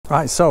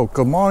Right, so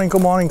good morning,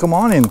 good morning, good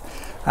morning.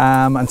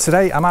 And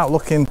today I'm out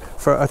looking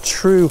for a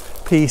true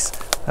piece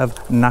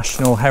of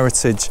national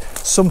heritage,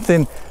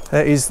 something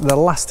that is the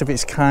last of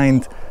its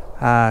kind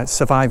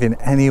surviving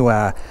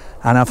anywhere.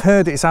 And I've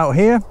heard it's out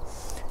here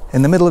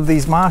in the middle of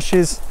these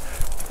marshes,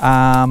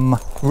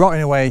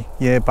 rotting away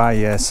year by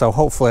year. So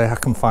hopefully I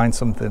can find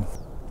something.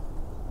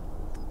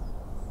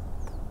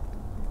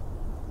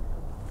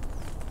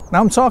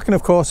 Now I'm talking,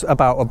 of course,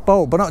 about a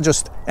boat, but not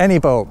just any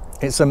boat.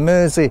 It's a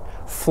Mersey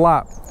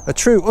Flat, a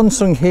true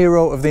unsung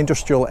hero of the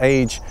industrial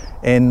age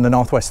in the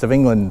northwest of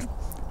England,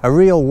 a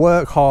real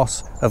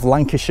workhorse of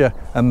Lancashire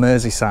and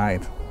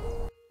Merseyside.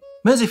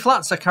 Mersey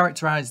Flats are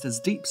characterised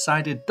as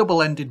deep-sided,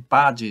 double-ended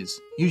barges,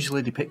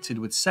 usually depicted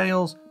with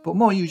sails, but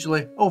more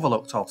usually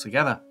overlooked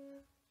altogether.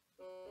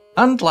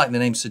 And like the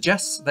name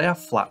suggests, they are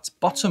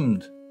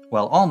flat-bottomed.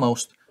 Well,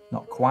 almost,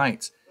 not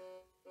quite.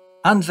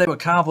 And they were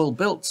carvel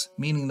built,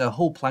 meaning their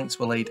hull planks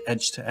were laid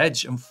edge to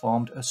edge and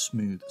formed a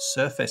smooth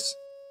surface.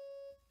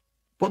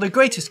 But their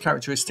greatest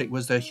characteristic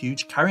was their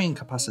huge carrying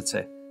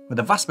capacity, with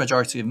the vast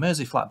majority of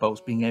Mersey flat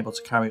boats being able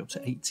to carry up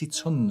to 80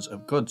 tonnes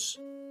of goods.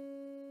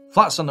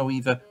 Flats on the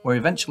Weaver were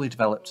eventually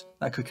developed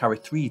that could carry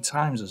 3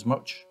 times as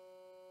much.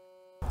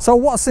 So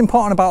what's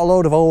important about a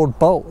load of old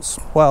boats?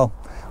 Well,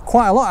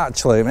 quite a lot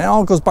actually. I mean, it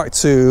all goes back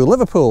to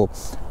Liverpool,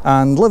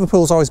 and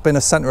Liverpool's always been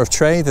a centre of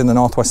trade in the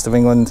northwest of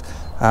England,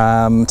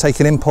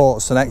 taking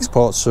imports and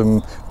exports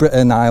from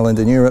Britain, Ireland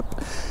and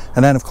Europe,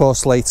 and then of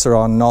course later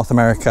on North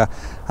America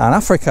and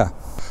Africa.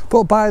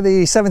 But by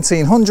the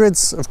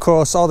 1700s, of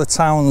course, all the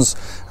towns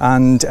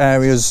and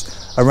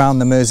areas around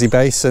the Mersey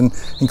Basin,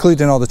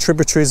 including all the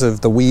tributaries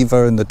of the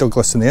Weaver and the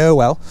Douglas and the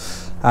Irwell,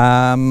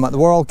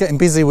 we're all getting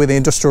busy with the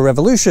Industrial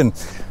Revolution.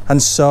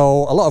 And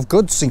so a lot of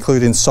goods,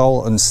 including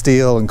salt and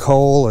steel and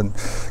coal and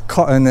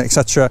cotton,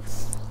 etc.,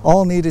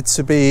 all needed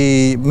to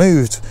be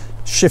moved,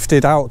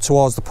 shifted out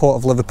towards the port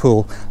of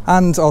Liverpool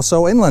and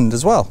also inland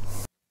as well.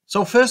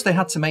 So first they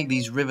had to make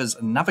these rivers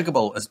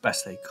navigable as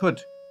best they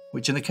could,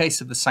 which in the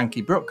case of the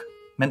Sankey Brook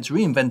meant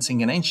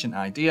reinventing an ancient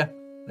idea,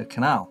 the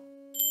canal.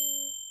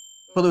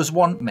 But there was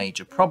one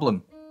major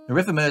problem. The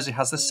River Mersey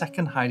has the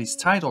second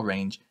highest tidal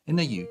range in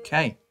the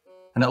UK,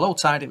 and at low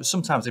tide it was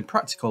sometimes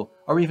impractical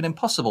or even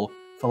impossible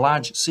for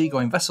large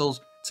seagoing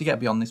vessels to get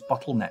beyond this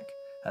bottleneck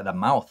at the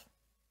mouth.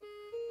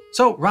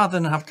 So rather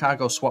than have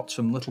cargo swapped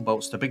from little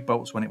boats to big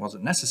boats when it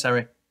wasn't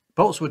necessary,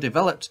 boats were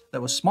developed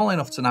that were small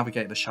enough to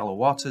navigate the shallow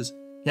waters,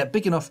 yet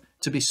big enough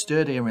to be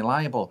sturdy and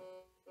reliable,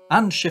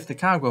 and shift the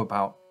cargo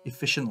about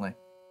efficiently.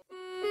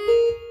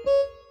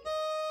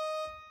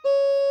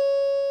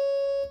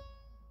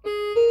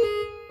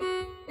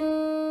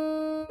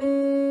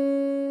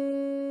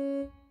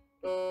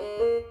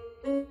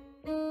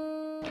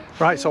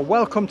 Right, so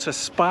welcome to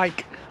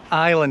Spike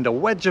Island, a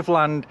wedge of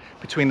land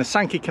between the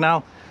Sankey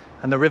Canal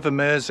and the River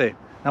Mersey.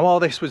 Now all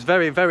this was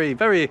very, very,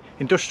 very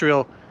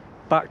industrial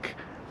back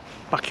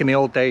in the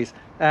old days.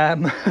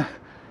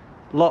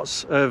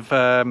 Lots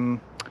of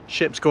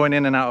ships going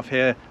in and out of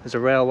here. There's a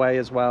railway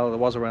as well, there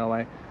was a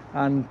railway,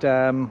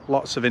 and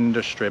lots of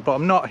industry. But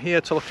I'm not here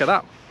to look at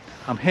that.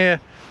 I'm here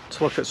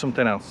to look at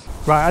something else.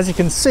 Right, as you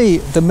can see,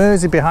 the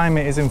Mersey behind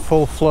me is in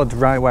full flood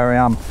right where I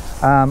am.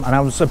 And I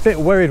was a bit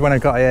worried when I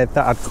got here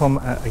that I'd come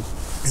at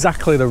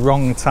exactly the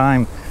wrong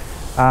time.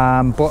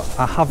 But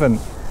I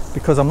haven't,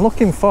 because I'm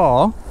looking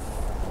for,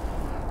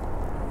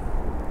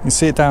 you can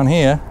see it down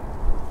here,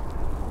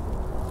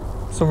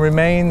 some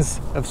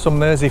remains of some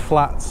Mersey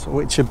Flats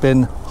which have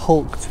been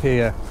hulked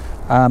here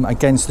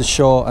against the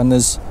shore, and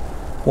there's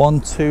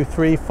 1, 2,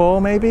 3, 4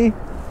 maybe.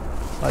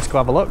 Let's go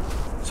have a look.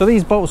 So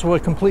these boats were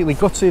completely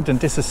gutted and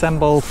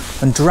disassembled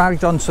and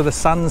dragged onto the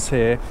sands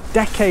here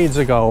decades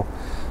ago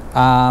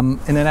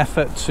in an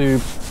effort to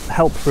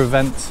help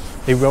prevent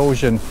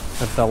erosion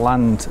of the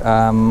land,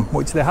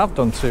 which they have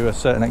done to a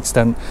certain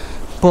extent.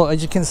 But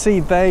as you can see,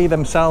 they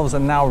themselves are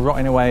now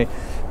rotting away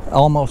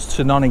almost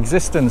to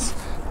non-existence.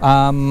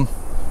 And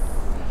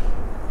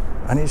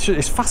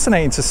it's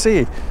fascinating to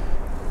see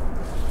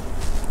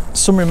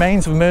some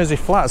remains of Mersey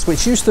Flats,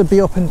 which used to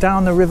be up and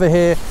down the river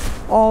here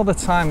all the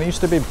time. There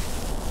used to be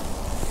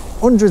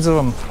hundreds of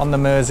them on the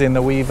Mersey and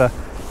the Weaver,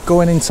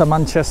 going into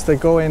Manchester,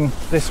 going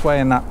this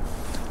way and that.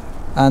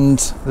 And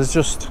there's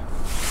just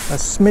a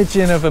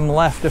smidgen of them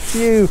left,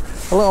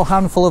 a little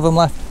handful of them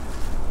left,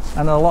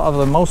 and a lot of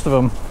them, most of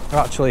them,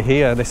 are actually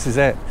here. This is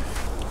it.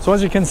 So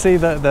as you can see,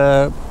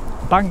 the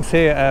banks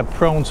here are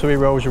prone to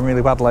erosion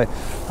really badly,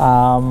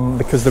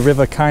 because the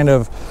river kind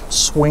of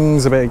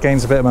swings a bit, it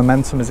gains a bit of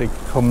momentum as it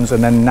comes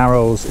and then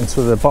narrows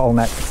into the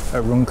bottleneck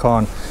at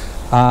Runcorn.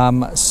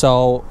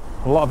 So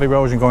a lot of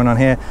erosion going on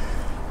here,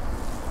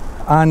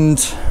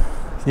 and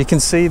you can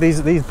see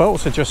these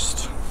boats are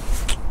just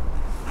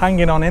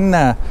hanging on in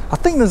there. I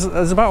think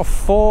there's about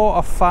 4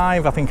 or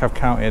 5 I think I've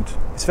counted.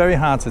 It's very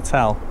hard to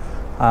tell,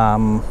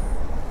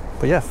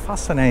 but yeah,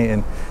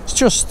 fascinating. It's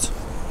just,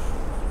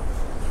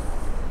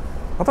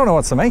 I don't know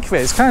what to make of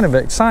it. It's kind of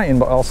exciting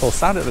but also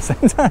sad at the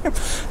same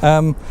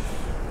time.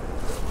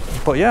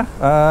 But yeah,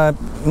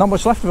 not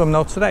much left of them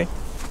though today.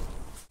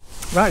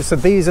 Right, so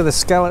these are the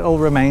skeletal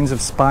remains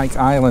of Spike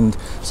Island,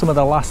 some of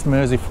the last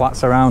Mersey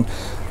Flats around.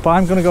 But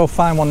I'm going to go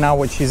find one now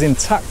which is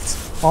intact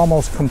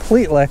almost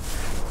completely.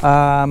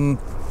 But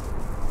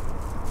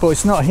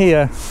it's not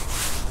here,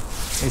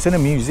 it's in a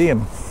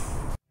museum.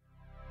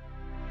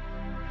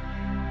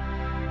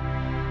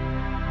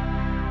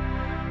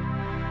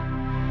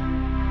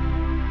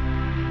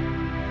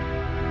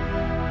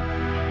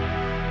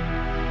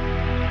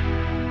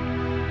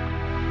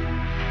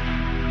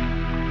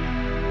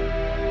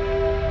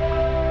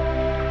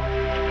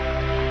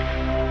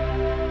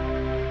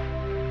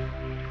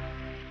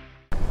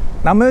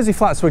 Now Mersey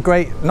Flats were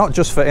great not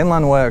just for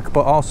inland work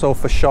but also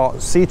for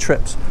short sea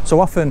trips. So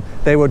often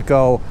they would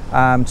go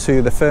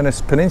to the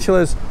Furness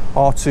Peninsulas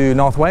or to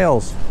North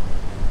Wales.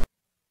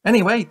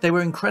 Anyway, they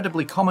were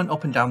incredibly common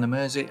up and down the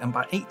Mersey, and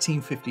by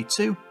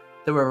 1852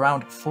 there were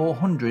around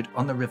 400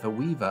 on the River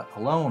Weaver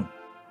alone.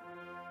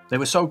 They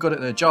were so good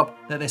at their job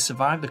that they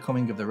survived the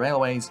coming of the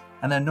railways,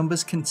 and their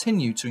numbers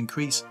continued to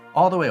increase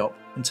all the way up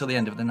until the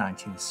end of the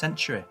 19th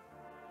century.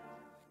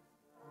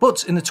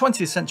 But in the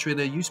 20th century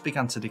their use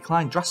began to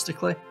decline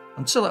drastically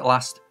until at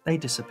last they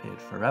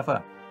disappeared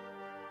forever.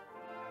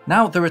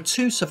 Now there are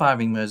two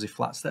surviving Mersey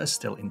Flats that are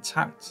still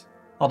intact,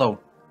 although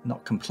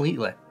not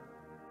completely: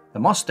 the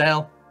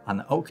Mossdale and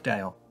the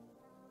Oakdale.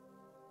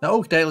 The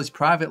Oakdale is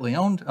privately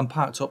owned and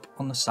parked up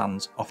on the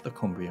sands off the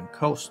Cumbrian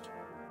coast.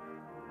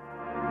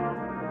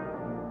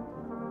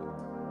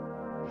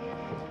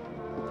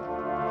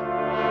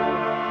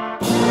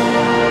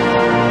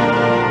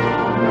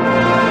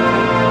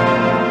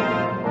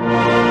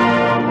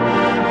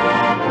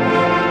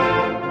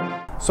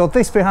 So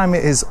this behind me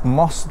is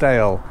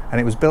Mossdale, and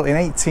it was built in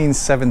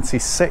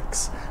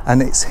 1876,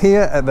 and it's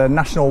here at the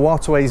National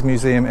Waterways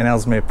Museum in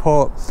Ellesmere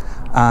Port,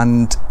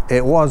 and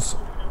it was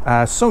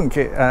sunk.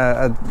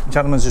 A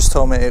gentleman just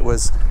told me it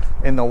was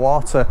in the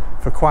water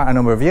for quite a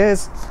number of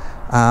years,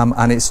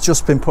 and it's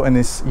just been put in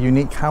this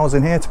unique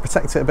housing here to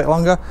protect it a bit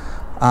longer,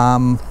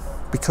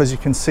 because you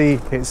can see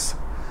it's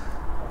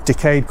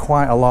decayed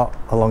quite a lot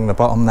along the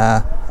bottom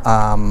there,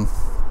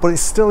 but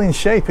it's still in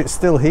shape, it's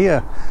still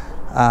here.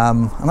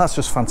 And that's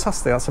just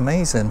fantastic, that's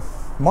amazing.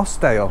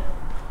 Mossdale.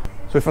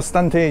 So if I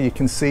stand here you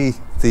can see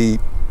the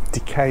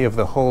decay of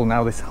the hull.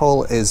 Now this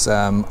hull is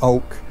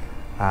oak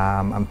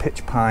and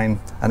pitch pine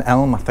and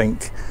elm, I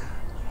think,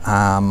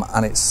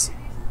 and it's,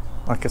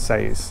 like I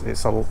say, it's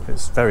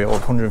very old,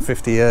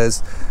 150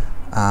 years,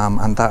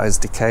 and that is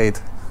decayed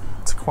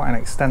to quite an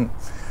extent.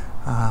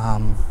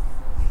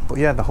 But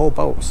yeah, the whole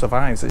boat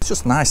survives. It's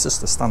just nice just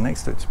to stand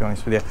next to it, to be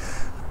honest with you.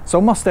 So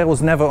Mossdale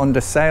was never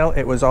under sail,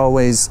 it was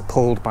always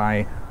pulled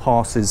by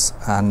horses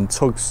and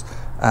tugs,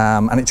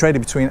 and it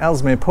traded between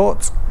Ellesmere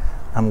Port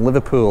and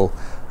Liverpool,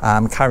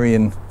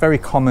 carrying very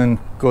common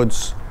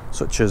goods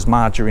such as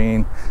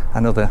margarine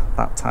and other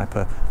that type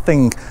of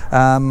thing.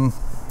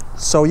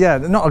 So yeah,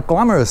 not a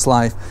glamorous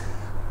life,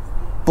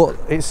 but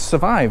it's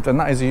survived, and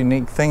that is a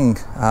unique thing.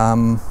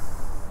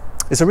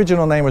 Its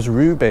original name was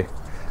Ruby,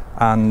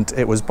 and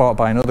it was bought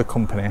by another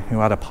company who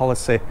had a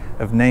policy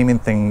of naming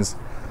things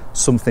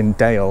something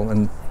Dale,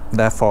 and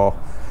therefore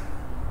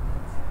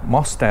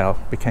Mossdale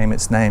became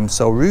its name.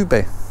 So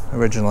Ruby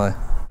originally.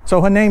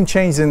 So her name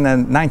changed in the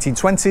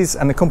 1920s,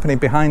 and the company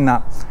behind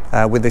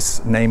that, with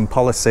this name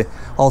policy,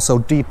 also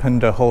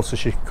deepened her hull so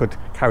she could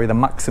carry the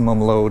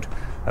maximum load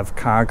of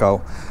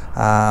cargo.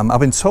 I've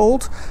been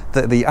told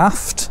that the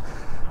aft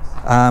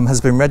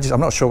has been registered.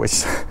 I'm not sure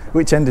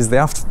which end is the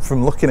aft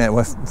from looking at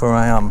where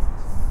I am.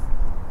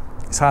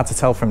 It's hard to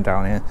tell from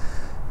down here.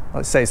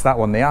 Let's say it's that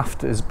one. The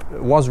aft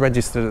was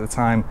registered at the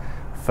time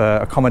for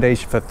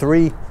accommodation for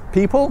 3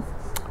 people,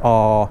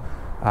 or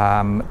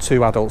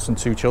 2 adults and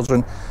 2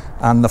 children,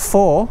 and the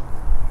fore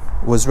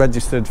was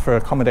registered for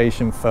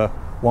accommodation for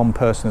 1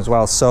 person as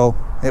well. So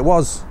it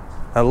was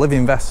a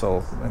living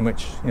vessel in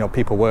which, you know,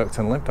 people worked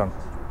and lived on.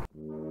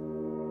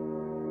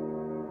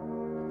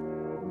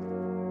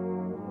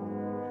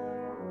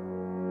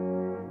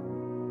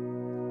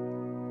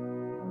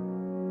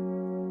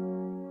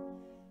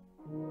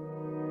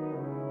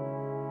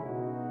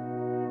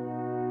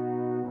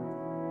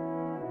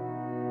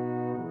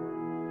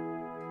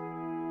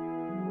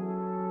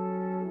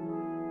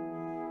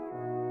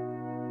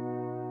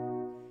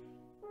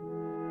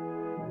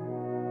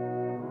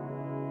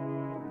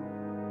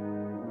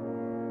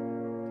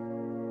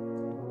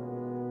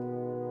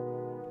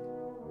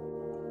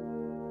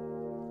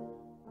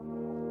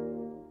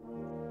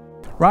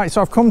 Right,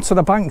 so I've come to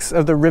the banks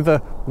of the River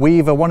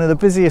Weaver, one of the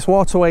busiest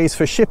waterways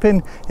for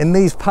shipping in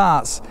these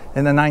parts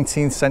in the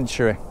 19th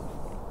century.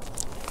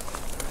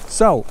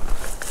 So,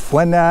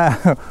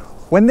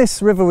 when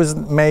this river was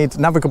made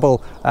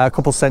navigable a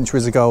couple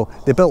centuries ago,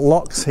 they built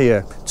locks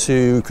here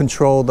to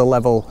control the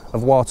level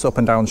of water up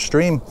and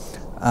downstream.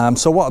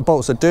 So what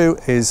boats would do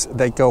is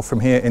they go from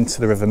here into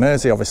the River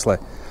Mersey, obviously.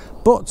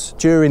 But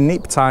during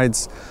neap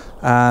tides,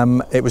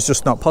 it was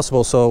just not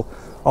possible, so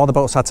all the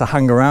boats had to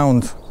hang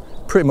around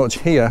pretty much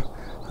here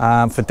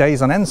for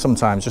days on end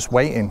sometimes, just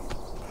waiting.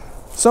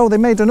 So they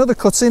made another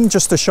cut-in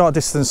just a short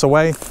distance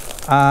away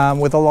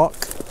with a lock,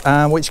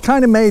 which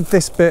kind of made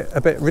this bit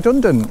a bit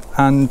redundant,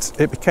 and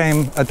it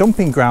became a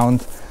dumping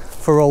ground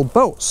for old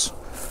boats,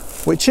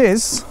 which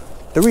is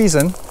the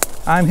reason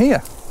I'm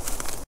here.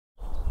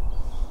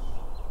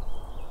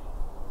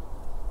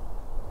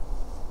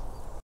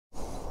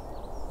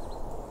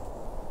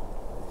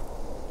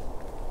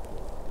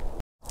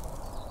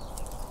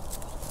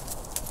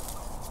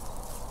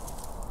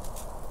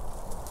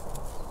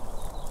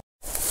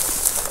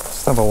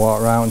 Let's have a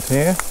walk around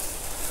here.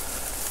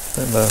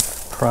 Bit of a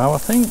prow, I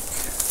think.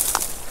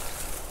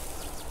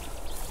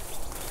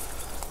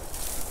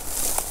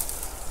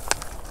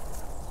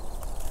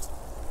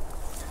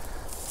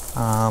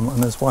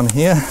 And there's one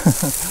here.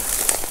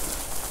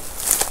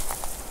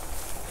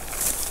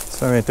 It's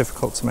very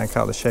difficult to make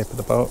out the shape of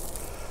the boat.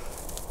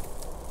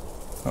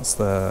 That's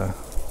the,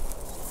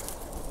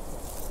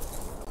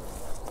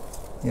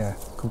 yeah,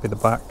 could be the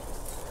back.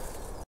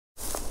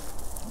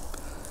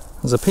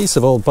 There's a piece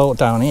of old boat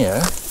down here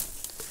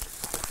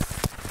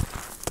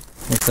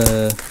with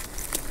the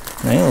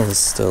nails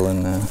still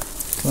in there.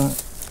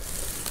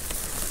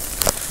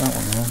 That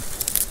one there.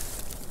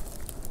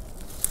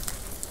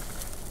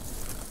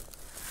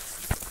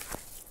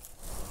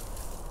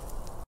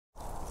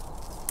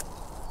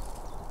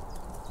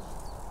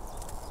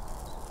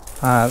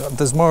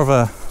 There's more of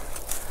a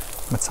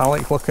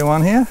metallic looking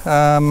one here,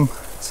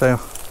 so you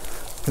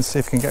can see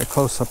if you can get a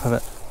close-up of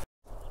it.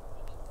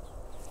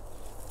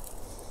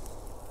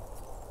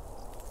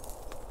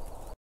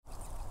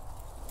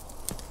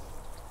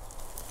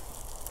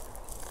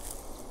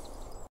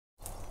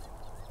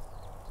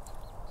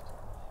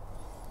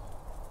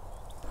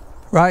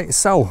 Right,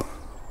 so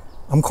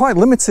I'm quite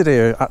limited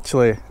here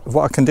actually of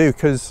what I can do,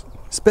 because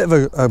it's a bit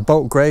of a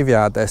boat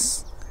graveyard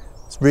this.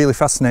 It's really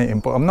fascinating,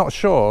 but I'm not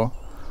sure.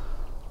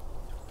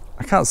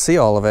 I can't see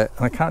all of it,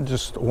 and I can't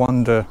just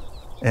wander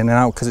in and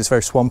out because it's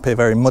very swampy,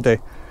 very muddy.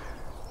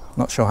 I'm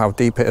not sure how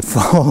deep it'd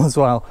fall as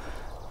well.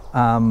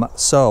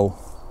 So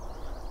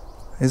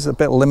it's a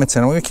bit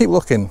limiting. I'm going to keep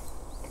looking.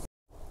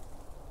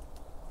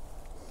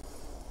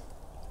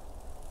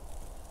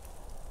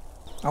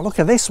 Now look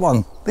at this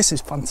one. This is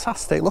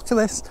fantastic. Look at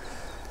this.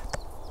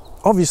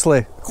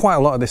 Obviously, quite a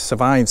lot of this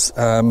survives,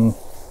 and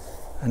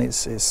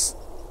it's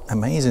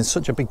amazing.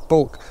 Such a big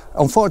bulk.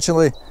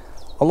 Unfortunately,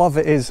 a lot of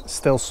it is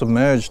still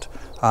submerged,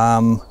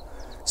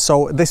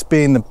 so this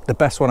being the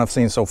best one I've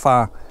seen so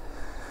far,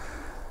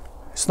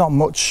 it's not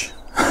much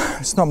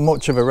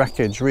of a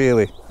wreckage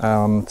really,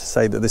 to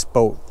say that this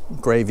boat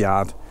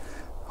graveyard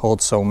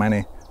holds so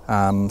many,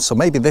 so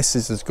maybe this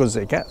is as good as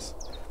it gets.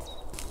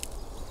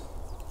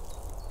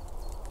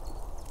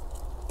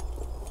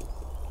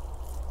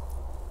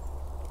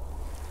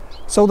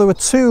 So there were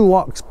two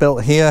locks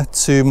built here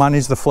to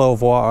manage the flow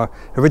of water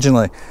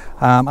originally.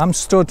 I'm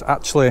stood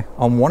actually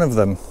on one of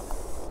them.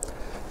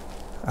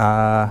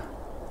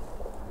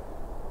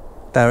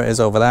 There it is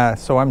over there.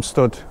 So I'm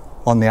stood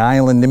on the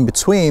island in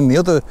between the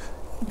other,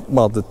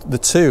 well, the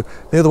two,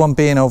 the other one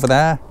being over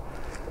there.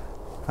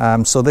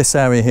 So this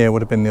area here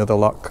would have been the other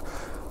lock.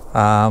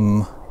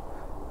 And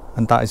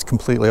that is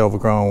completely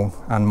overgrown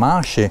and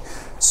marshy.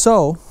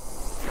 So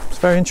it's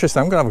very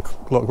interesting. I'm going to have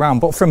a look around,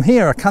 but from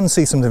here I can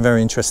see something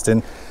very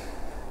interesting.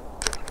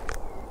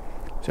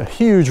 It's a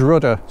huge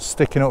rudder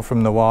sticking up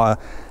from the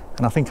water,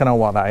 and I think I know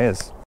what that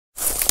is.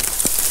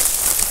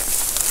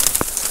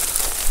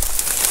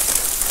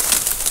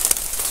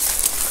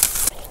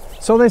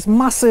 So this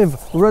massive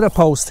rudder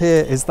post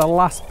here is the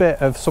last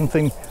bit of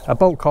something, a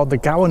boat called the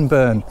Gowan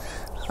Burn,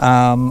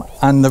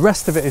 and the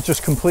rest of it is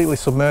just completely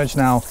submerged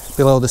now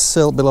below the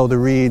silt, below the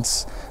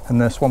reeds and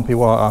the swampy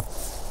water.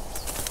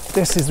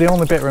 This is the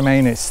only bit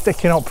remaining. It's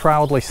sticking up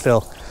proudly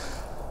still.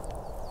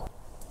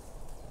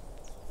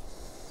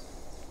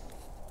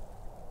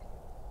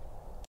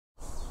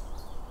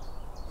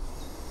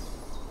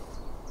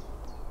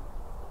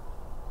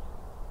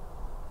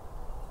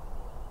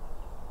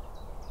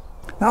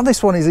 Now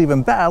this one is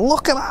even better.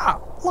 Look at that.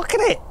 Look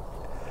at it.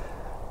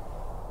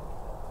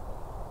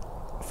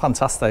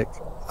 Fantastic.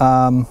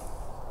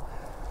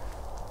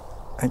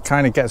 It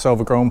kind of gets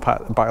overgrown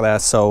back there,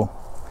 so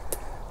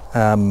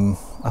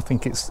I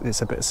think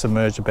it's a bit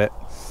submerged, a bit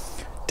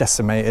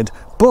decimated,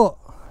 but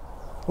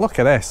look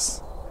at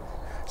this.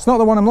 It's not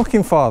the one I'm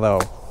looking for though.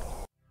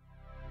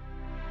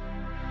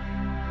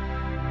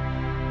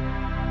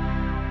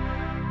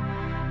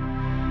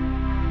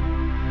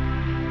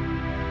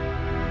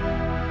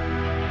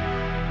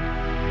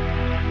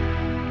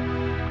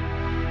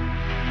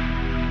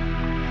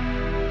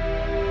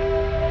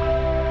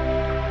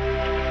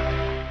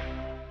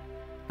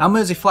 Now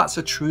Mersey Flats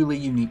are truly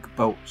unique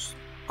boats.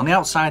 On the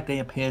outside they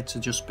appear to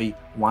just be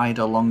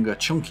wider, longer,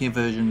 chunkier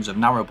versions of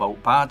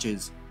narrowboat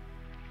barges.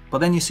 But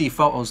then you see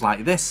photos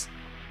like this,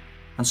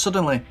 and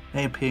suddenly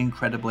they appear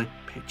incredibly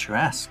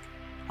picturesque,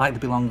 like they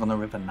belong on the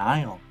River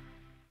Nile.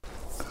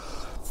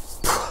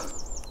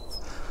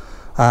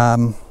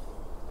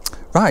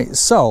 Right,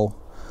 so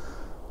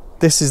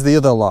this is the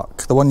other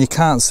lock, the one you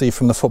can't see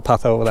from the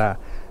footpath over there.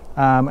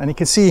 And you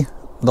can see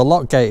the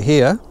lock gate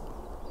here,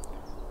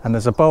 and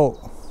there's a boat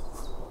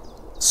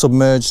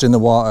submerged in the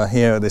water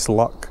here at this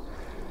lock.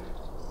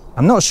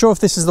 I'm not sure if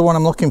this is the one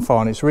I'm looking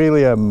for, and it's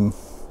really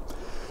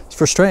it's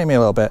frustrating me a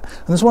little bit.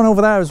 And there's one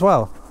over there as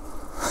well,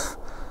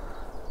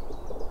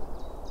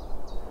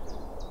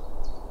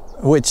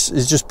 which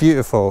is just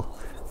beautiful.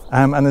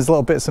 And there's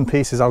little bits and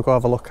pieces I'll go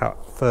have a look at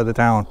further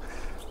down.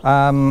 But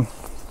I'm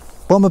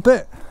a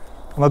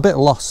bit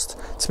lost,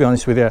 to be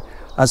honest with you,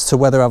 as to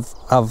whether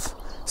I've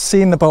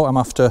seen the boat I'm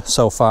after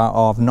so far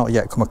or I've not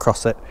yet come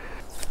across it.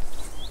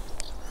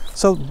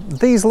 So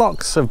these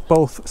locks have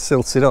both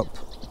silted up,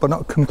 but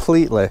not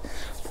completely.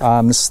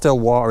 There's still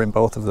water in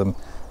both of them.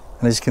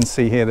 And as you can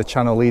see here, the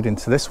channel leading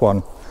to this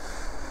one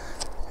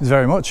is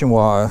very much in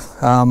water.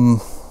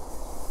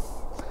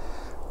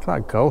 Look at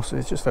that ghost,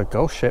 it's just a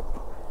ghost ship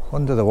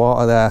under the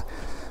water there,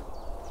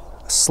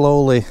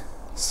 slowly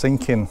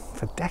sinking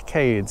for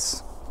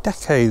decades.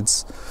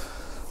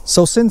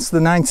 So since the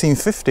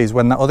 1950s,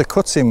 when that other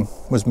cutting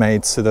was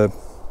made to the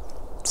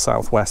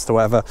southwest or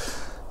whatever,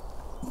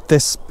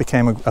 this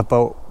became a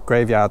boat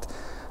graveyard.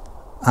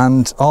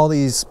 And all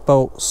these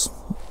boats,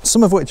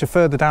 some of which are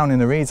further down in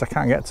the reeds I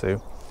can't get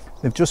to,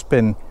 they've just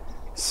been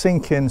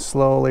sinking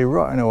slowly,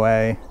 rotting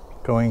away,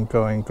 going.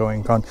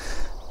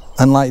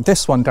 And like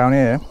this one down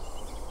here,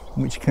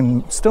 which you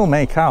can still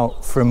make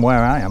out from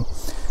where I am,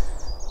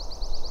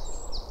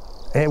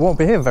 it won't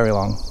be here very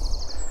long.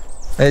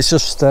 It's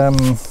just, I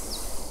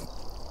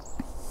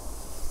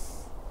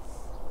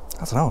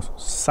don't know,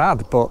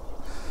 sad but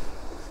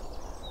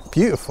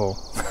beautiful.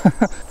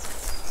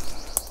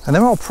 And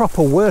they're all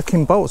proper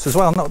working boats as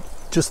well, not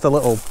just the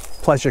little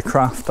pleasure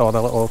craft or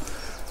the little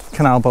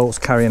canal boats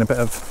carrying a bit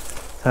of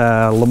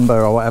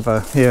lumber or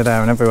whatever here,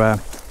 there and everywhere,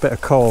 a bit of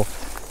coal.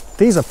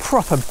 These are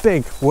proper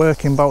big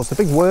working boats, the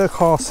big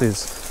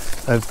workhorses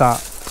of that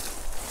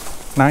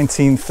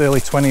 19th,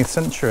 early 20th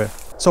century.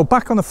 So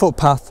back on the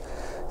footpath,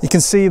 you can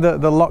see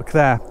the lock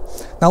there.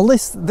 Now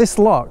this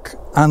lock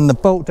and the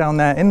boat down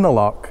there in the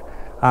lock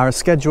are a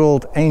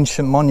scheduled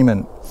ancient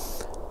monument,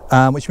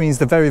 which means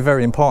they're very,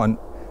 very important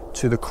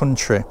to the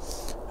country,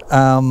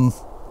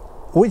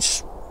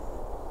 which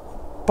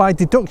by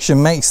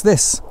deduction makes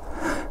this,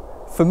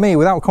 for me,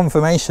 without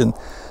confirmation,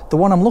 the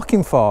one I'm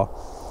looking for.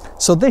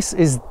 So this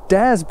is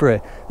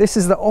Daresbury. This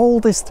is the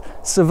oldest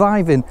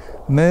surviving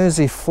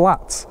Mersey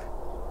Flats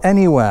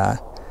anywhere,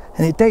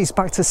 and it dates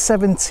back to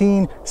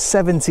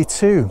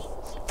 1772.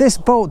 This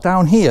boat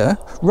down here,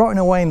 rotting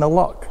away in the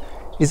lock,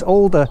 is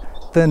older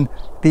than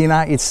the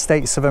United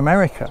States of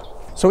America.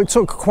 So it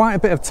took quite a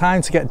bit of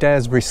time to get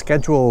Daresbury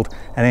scheduled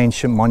an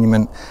ancient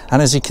monument,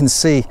 and as you can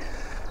see,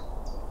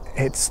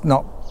 it's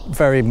not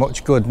very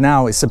much good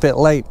now. It's a bit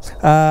late,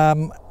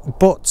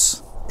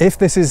 but if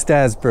this is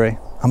Daresbury,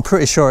 I'm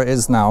pretty sure it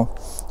is now.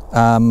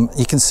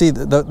 You can see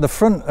the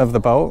front of the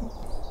boat,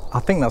 I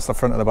think that's the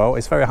front of the boat,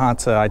 it's very hard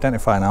to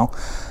identify now,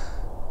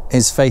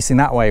 is facing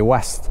that way,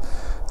 west.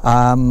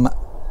 And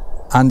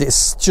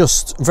it's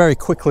just very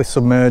quickly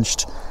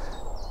submerged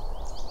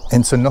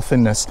into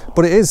nothingness.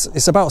 But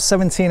it's about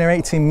 17 or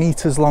 18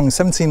 meters long,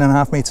 17 and a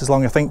half meters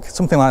long, I think,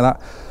 something like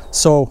that.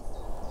 So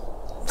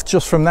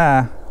just from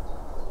there,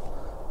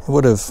 it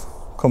would have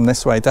come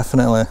this way,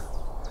 definitely.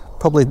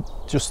 Probably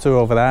just to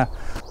over there.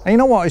 And you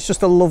know what, it's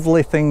just a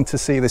lovely thing to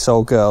see this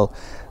old girl.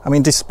 I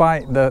mean,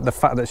 despite the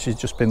fact that she's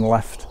just been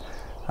left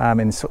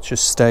in such a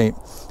state.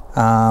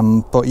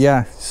 But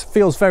yeah, it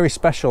feels very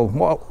special.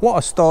 What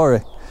a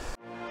story.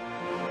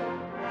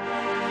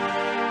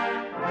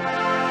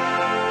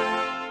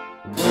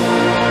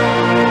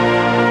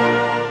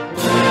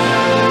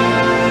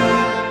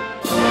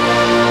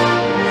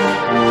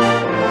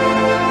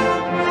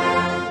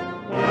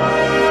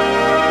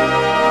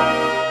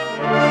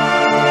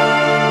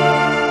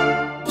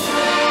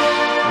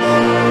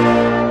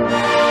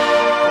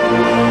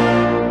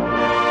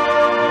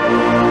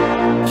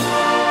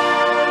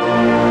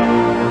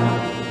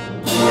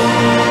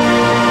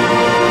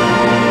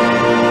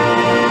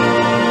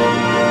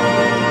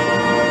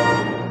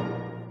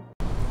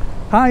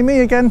 Hi, me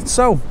again.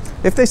 So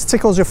if this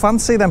tickles your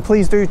fancy, then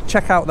please do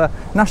check out the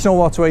National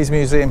Waterways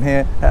Museum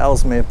here at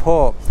Ellesmere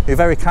Port, who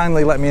very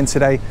kindly let me in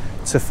today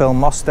to film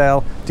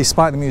Mossdale,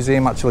 despite the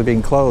museum actually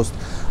being closed.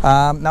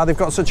 Now they've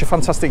got such a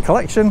fantastic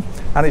collection,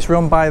 and it's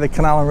run by the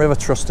Canal and River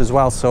Trust as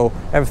well, so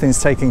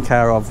everything's taken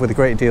care of with a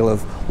great deal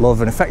of love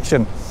and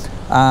affection.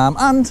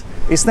 And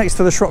it's next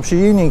to the Shropshire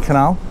Union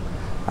Canal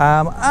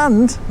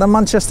and the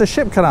Manchester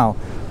Ship Canal,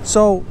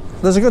 so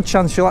there's a good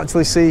chance you'll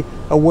actually see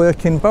a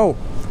working boat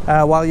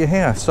while you're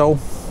here, so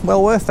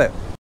well worth it.